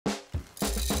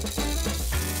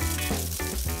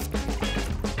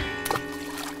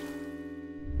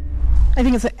I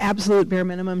think it's an absolute bare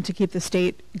minimum to keep the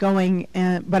state going,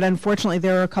 but unfortunately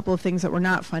there are a couple of things that were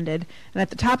not funded. And at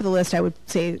the top of the list, I would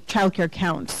say childcare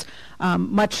counts.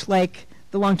 Much like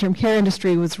the long-term care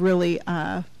industry was really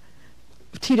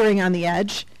teetering on the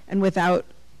edge, and without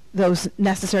those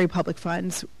necessary public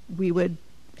funds, we would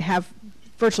have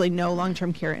virtually no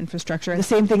long-term care infrastructure. The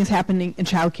same thing is happening in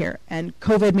childcare, and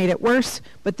COVID made it worse,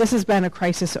 but this has been a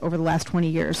crisis over the last 20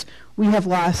 years. We have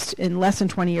lost, in less than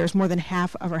 20 years, more than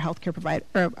half of our our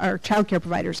childcare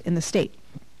providers in the state.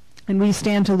 And we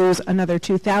stand to lose another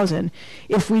 2,000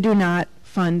 if we do not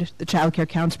fund the childcare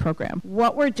counts program.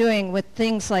 What we're doing with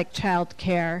things like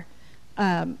childcare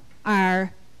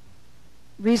are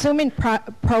resuming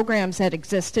programs that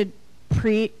existed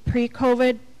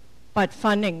pre-COVID, but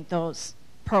funding those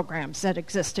programs that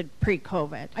existed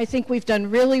pre-COVID. I think we've done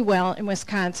really well in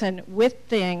Wisconsin with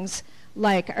things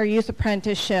like our youth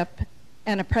apprenticeship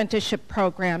and apprenticeship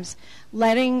programs,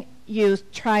 letting youth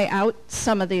try out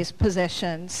some of these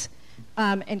positions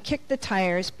and kick the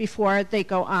tires before they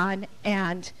go on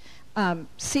and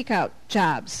seek out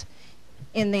jobs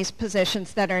in these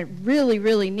positions that are really,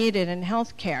 really needed in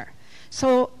healthcare.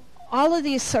 So all of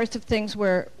these sorts of things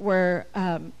were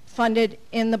funded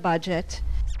in the budget.